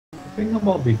think I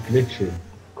might be glitching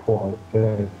quite a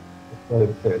fair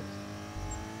bit.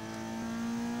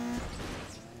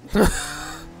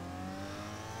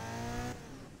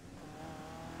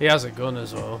 He has a gun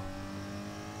as well.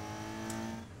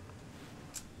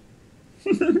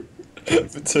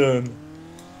 The turn.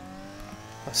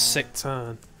 A sick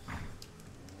turn.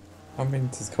 I'm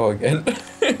into his car again.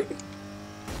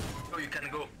 Oh, you can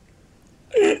go.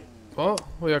 What?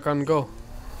 Where you can go?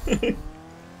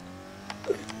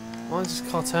 Why is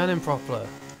this car turning properly?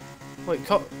 Wait,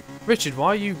 Richard, why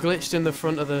are you glitched in the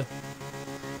front of the...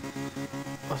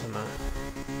 I don't know.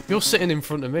 You're sitting in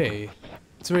front of me.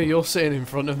 To me, you're sitting in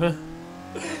front of me.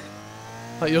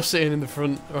 Like you're sitting in the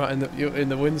front, right you're in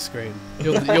the windscreen.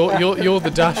 You're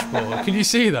the dashboard. Can you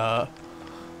see that?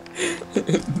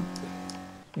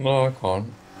 No, I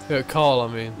can't. Yeah, Carl, I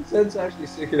mean. His head's actually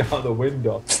sticking out the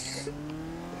window.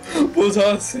 What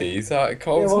I see is that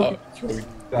Cole's well, like your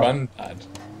granddad.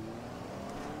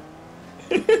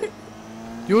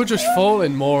 You're just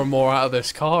falling more and more out of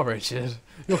this car, Richard.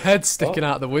 Your head's sticking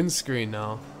out the windscreen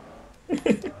now.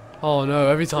 Oh no!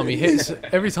 Every time he hits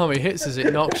us,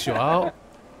 it knocks you out.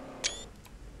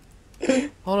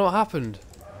 Oh no! What happened?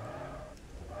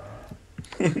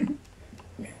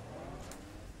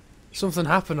 Something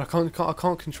happened. I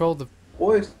can't control the.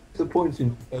 What is the point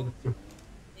in... Yeah,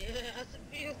 it has to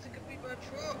be able to be my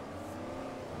truck.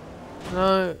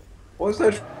 No. What is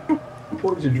that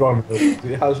point in driving?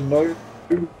 It has no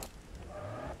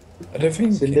I don't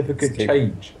think significant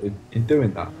change in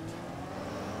doing that.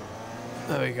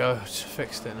 There we go. Just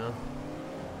fixed it now.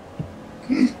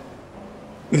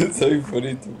 It's so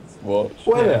funny to watch.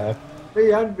 Well, yeah.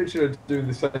 Me and Richard are doing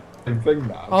the same thing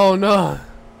now. Oh no.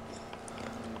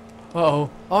 Uh oh.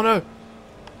 Oh no.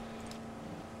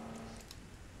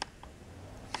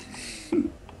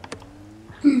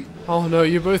 Oh no,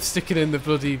 you're both sticking in the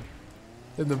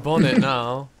bonnet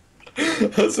now.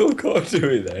 That's all Carl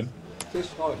doing then.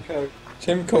 Just like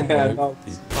Jim come Yeah, on. no.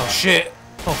 Oh shit.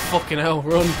 Oh fucking hell,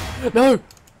 run. No!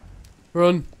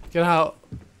 Run. Get out.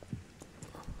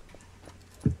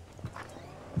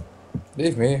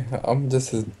 Leave me. I'm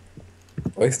just a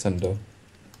bystander.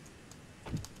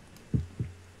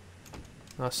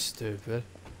 That's stupid.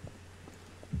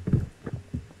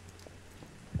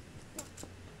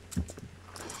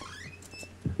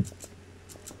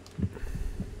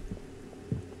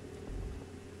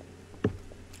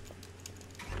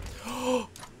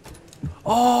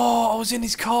 Oh, I was in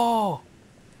his car.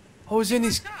 I was in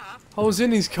his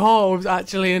car. I was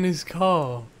actually in his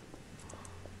car.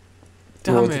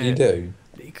 Damn What did you do?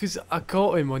 Because I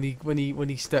caught him when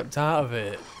he stepped out of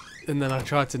it, and then I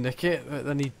tried to nick it, but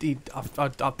then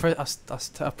I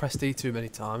pressed E too many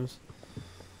times.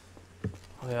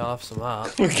 Oh yeah, I'll have some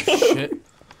of that. Shit.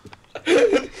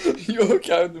 You're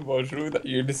accountable for that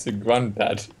you're just a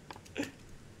granddad.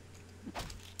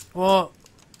 What?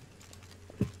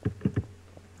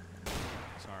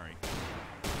 Sorry.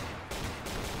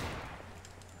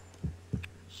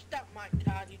 Stop my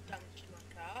car, you damaged my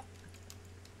car.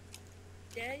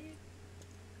 Dare you?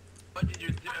 What did you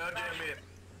do? How dare me?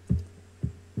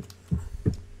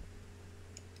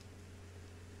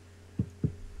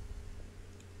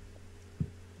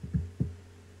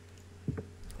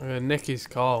 I'm gonna nick his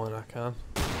car when I can.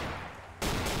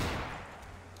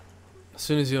 As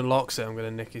soon as he unlocks it, I'm gonna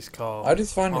nick his car. I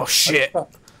just find Oh shit!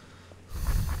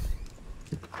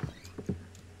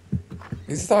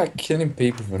 It's like killing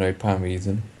people for no apparent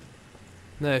reason.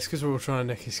 No, it's because we're all trying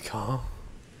to nick his car.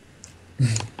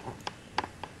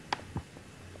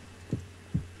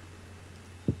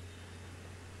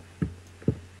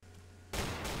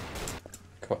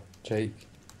 Jake.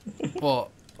 What?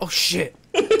 Oh shit!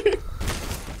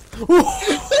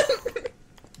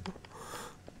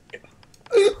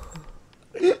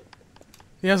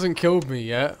 He hasn't killed me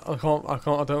yet. I don't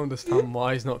understand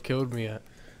why he's not killed me yet.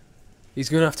 He's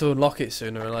gonna have to unlock it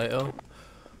sooner or later.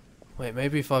 Wait,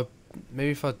 maybe if I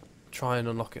try and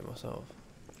unlock it myself.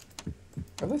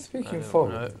 Are they I speaking don't, for?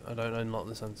 no, I don't unlock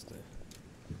the sensitive.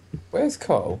 Where's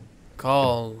Carl?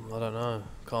 Carl, I don't know.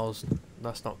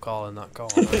 That's not Carl in that car.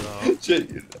 I don't know.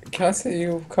 Jake, can I see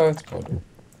your car's model?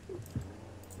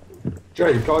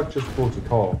 Jake, I just bought a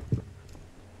car.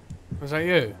 Was that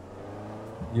you?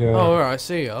 Yeah. Oh, alright,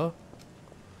 see ya.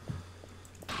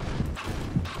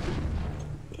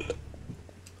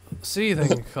 See you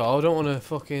then, Carl. I don't want to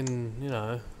fucking, you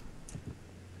know.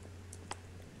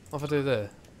 What if I do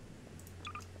this?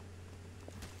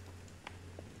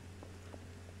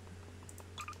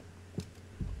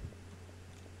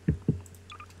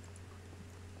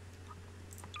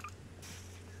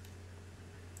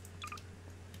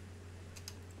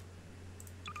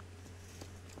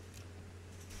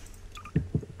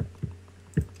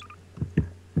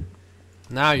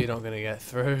 Now you're not gonna get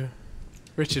through.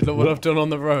 Richard, look what I've done on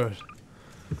the road.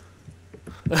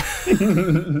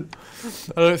 I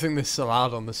don't think this is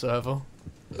allowed on the server.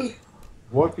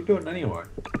 What have you done anyway?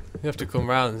 You have to come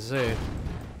round and see.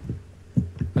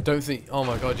 I don't think. Oh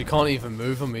my god, you can't even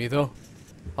move them either.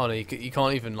 Oh no, you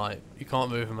can't even you can't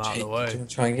move him out of the way. Do you want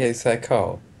to try and get his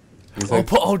car?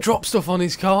 I'll drop stuff on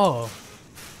his car.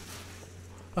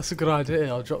 That's a good idea.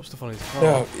 I'll drop stuff on his car.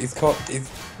 No, he's opened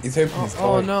his car.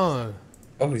 Oh no.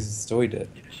 Oh, he's destroyed it.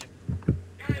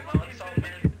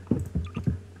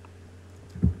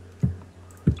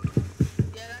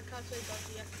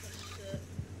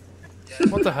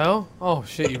 What the hell? Oh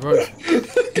shit! You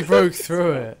broke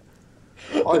through it.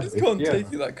 I just can't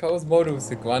take it. That car's model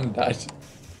was a granddad.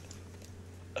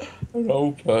 An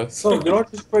old person. So, did I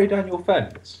just spray down your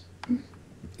fence?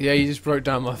 Yeah, you just broke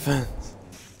down my fence.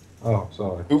 Oh,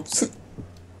 sorry. Oops.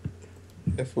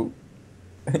 Careful.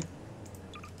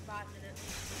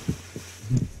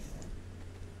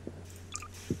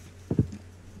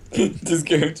 Just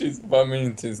go into his bum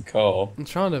into his car. I'm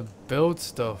trying to build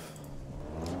stuff.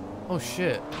 Oh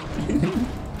shit.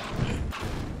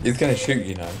 He's gonna shoot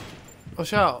you now.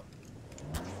 Watch out.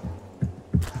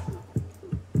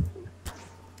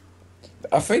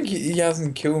 I think he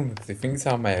hasn't killed me because he thinks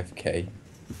I'm AFK.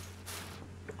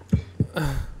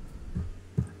 I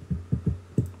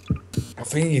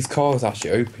think his car is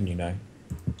actually open, you know.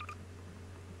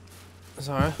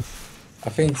 Sorry. I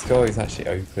think his car is actually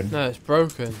open. No, it's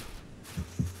broken.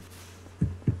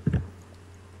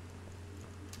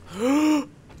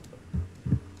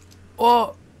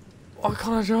 What? Why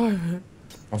can't I drive it?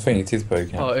 I think it is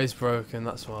broken. Oh, it is broken,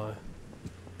 that's why.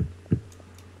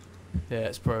 Yeah,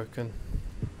 it's broken.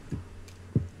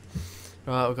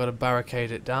 Right, we've got to barricade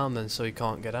it down then so he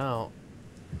can't get out.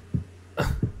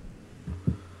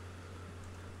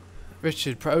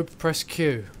 Richard, press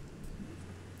Q.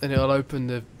 And it'll open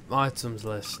the items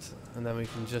list. And then we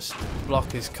can just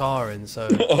block his car in, so...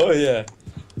 Oh, yeah.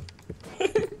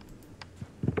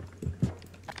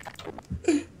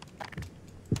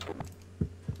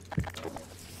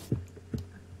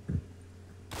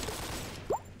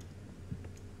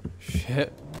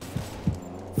 Shit.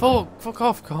 Fuck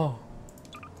off, car.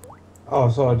 Oh,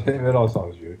 sorry, I didn't realise that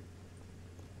was you.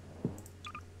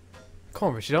 Come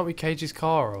on, Richard, don't we cage his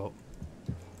car up?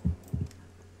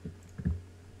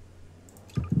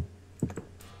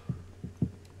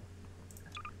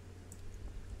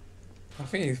 I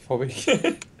think he's probably...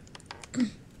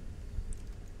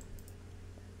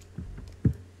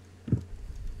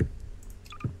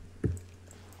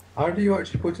 How do you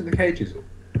actually put in the cages up?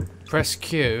 Press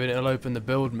Q and it'll open the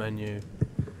build menu.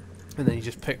 And then you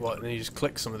just pick what, and then you just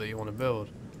click something that you want to build.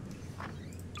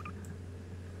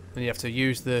 And you have to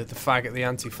use the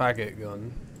anti-faggot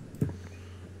gun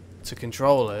to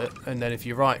control it. And then if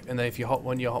you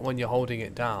when you're holding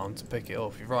it down to pick it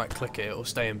up, if you right click it, it'll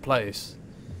stay in place.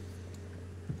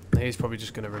 And he's probably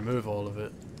just going to remove all of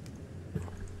it.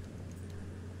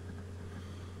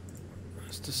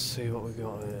 Let's just see what we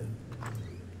got here.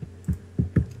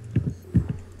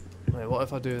 Wait, what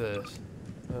if I do this?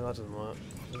 No, that doesn't work.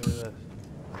 Do this.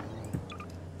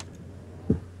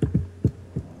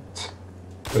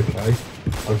 Okay,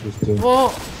 I've just done.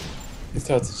 What? He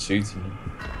started shooting him.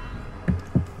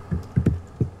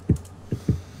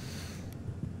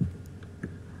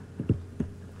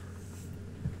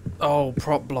 Oh,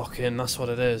 prop blocking, that's what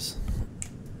it is.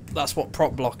 That's what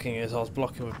prop blocking is, I was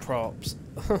blocking with props.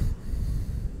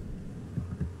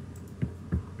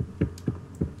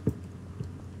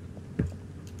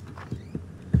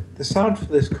 The sound for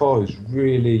this car is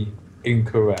really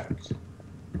incorrect.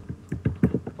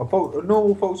 A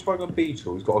normal Volkswagen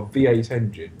Beetle has got a V8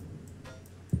 engine.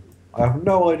 I have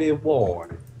no idea why.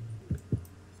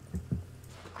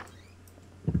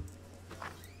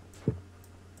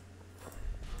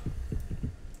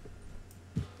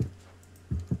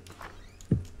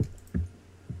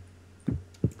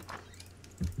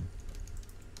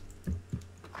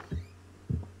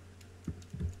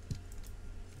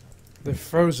 They've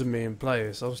frozen me in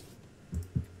place. Oh,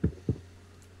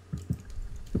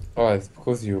 it's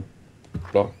because you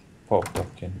pop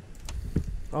blocking.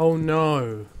 Oh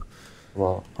no.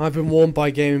 What? I've been warned by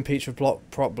Gaming Peach for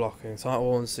prop blocking, so I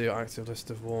want to see your active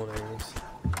list of warnings.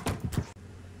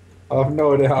 I have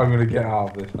no idea how I'm going to get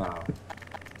out of this now.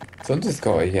 Someone's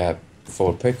got a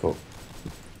Ford pickup.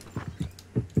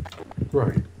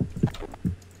 Great.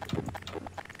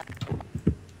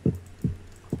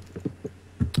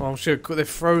 Oh, I'm just gonna, they've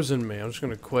frozen me. I'm just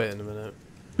going to quit in a minute.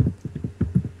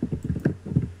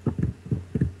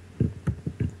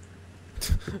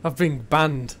 I've been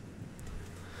banned.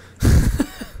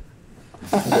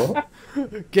 What?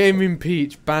 Gaming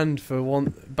Peach banned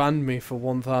me for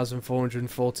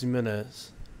 1,440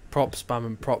 minutes. Prop spam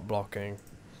and prop blocking.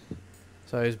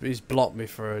 So he's blocked me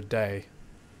for a day.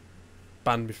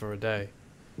 Banned me for a day.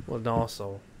 What an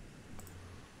arsehole.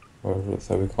 Well, it looks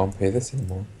like we can't pay this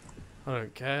anymore. I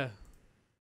don't care.